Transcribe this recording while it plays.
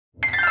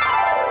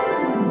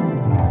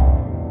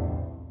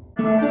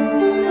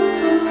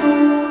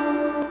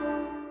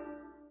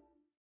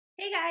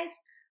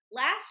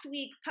Last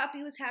week,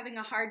 Puppy was having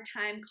a hard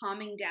time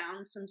calming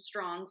down some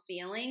strong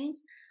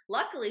feelings.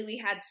 Luckily, we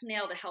had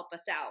Snail to help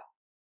us out.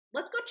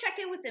 Let's go check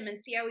in with him and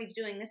see how he's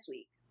doing this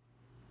week.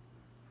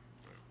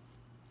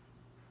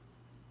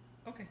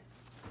 Okay.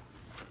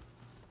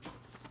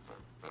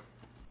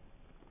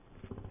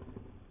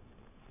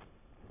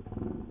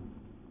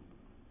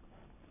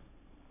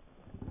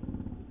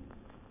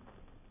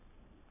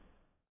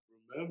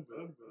 Remember,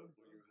 when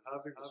you're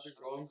having a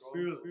strong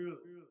feeling,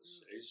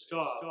 say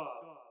stop,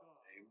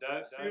 name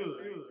that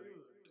feeling,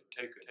 and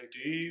take a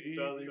deep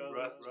belly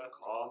breath to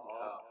calm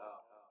down.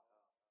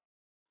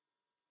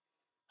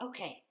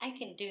 Okay, I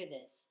can do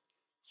this.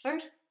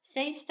 First,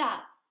 say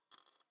stop.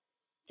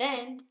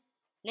 Then,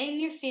 name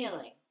your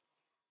feeling.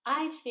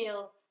 I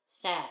feel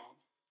sad.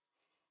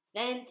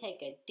 Then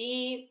take a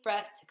deep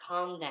breath to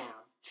calm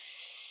down.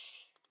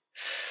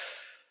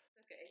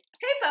 Okay.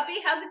 Hey,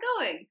 Puppy, how's it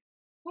going?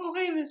 Oh,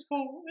 hey, Miss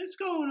Cole, it's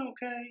going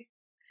okay.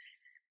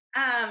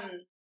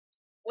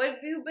 What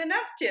have you been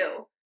up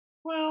to?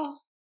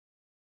 Well,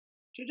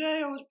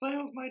 today I was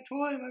playing with my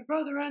toy. My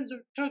brother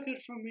Enzo took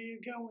it from me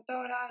again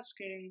without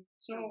asking,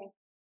 so I'm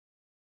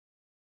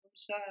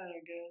sad, I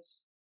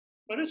guess.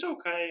 But it's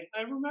okay.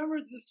 I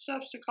remembered the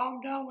steps to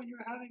calm down when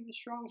you're having a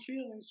strong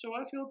feeling, so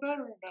I feel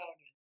better about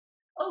it.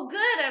 Oh,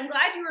 good. I'm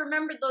glad you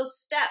remembered those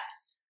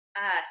steps.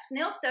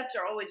 Snail steps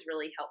are always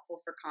really helpful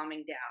for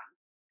calming down.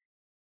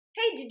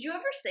 Hey, did you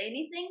ever say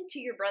anything to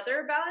your brother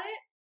about it?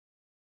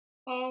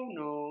 Oh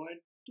no, I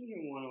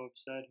didn't want to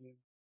upset him.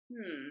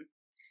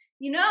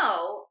 You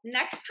know,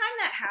 next time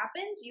that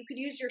happens, you could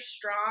use your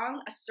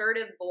strong,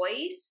 assertive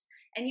voice,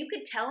 and you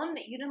could tell him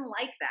that you didn't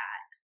like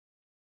that.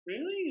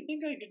 Really? You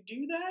think I could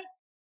do that?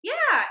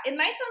 Yeah, it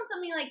might sound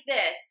something like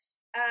this.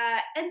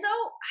 Enzo,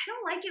 I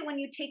don't like it when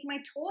you take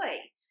my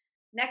toy.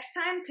 Next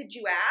time, could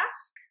you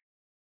ask?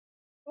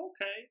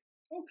 Okay,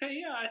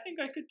 yeah, I think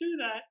I could do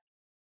that.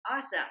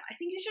 Awesome. I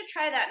think you should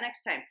try that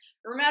next time.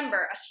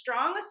 Remember, a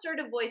strong,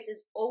 assertive voice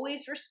is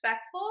always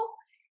respectful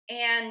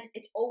and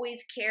it's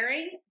always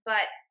caring,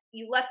 but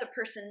you let the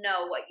person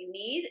know what you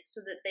need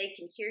so that they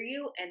can hear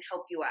you and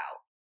help you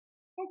out.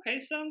 Okay,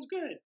 sounds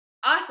good.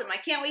 Awesome. I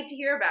can't wait to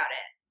hear about it.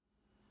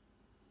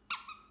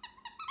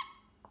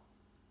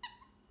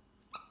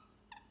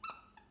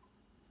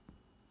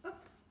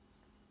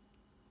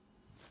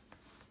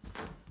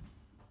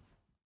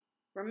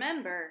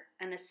 Remember,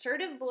 an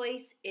assertive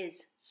voice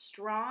is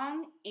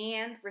strong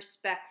and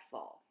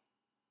respectful.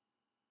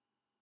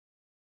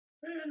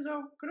 Hey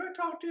Enzo, could I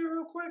talk to you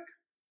real quick?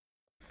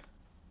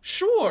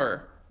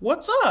 Sure.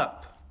 What's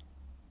up?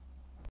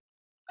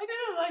 I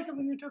didn't like it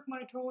when you took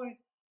my toy.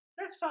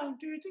 Next time,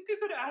 do you think you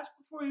could ask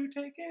before you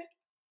take it?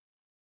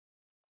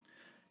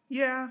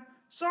 Yeah,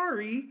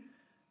 sorry.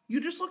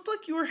 You just looked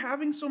like you were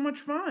having so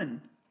much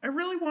fun. I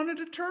really wanted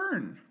to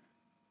turn.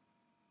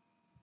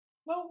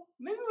 Well,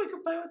 maybe we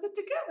could play with it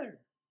together.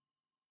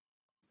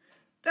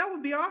 That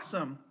would be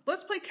awesome.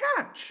 Let's play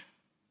catch.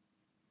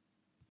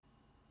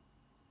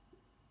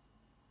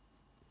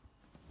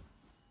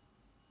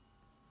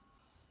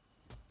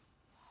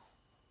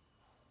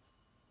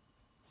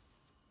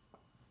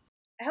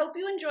 I hope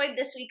you enjoyed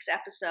this week's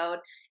episode.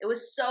 It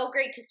was so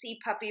great to see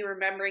Puppy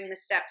remembering the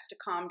steps to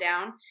calm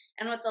down,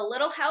 and with a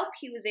little help,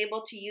 he was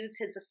able to use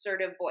his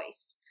assertive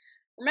voice.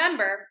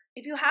 Remember,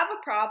 if you have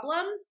a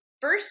problem,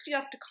 first you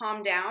have to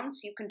calm down so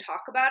you can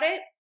talk about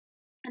it,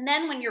 and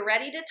then when you're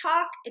ready to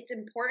talk, it's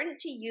important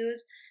to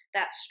use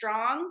that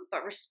strong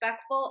but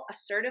respectful,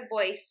 assertive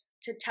voice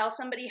to tell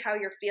somebody how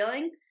you're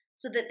feeling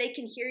so that they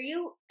can hear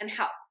you and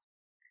help.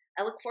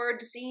 I look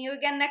forward to seeing you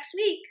again next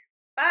week.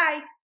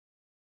 Bye!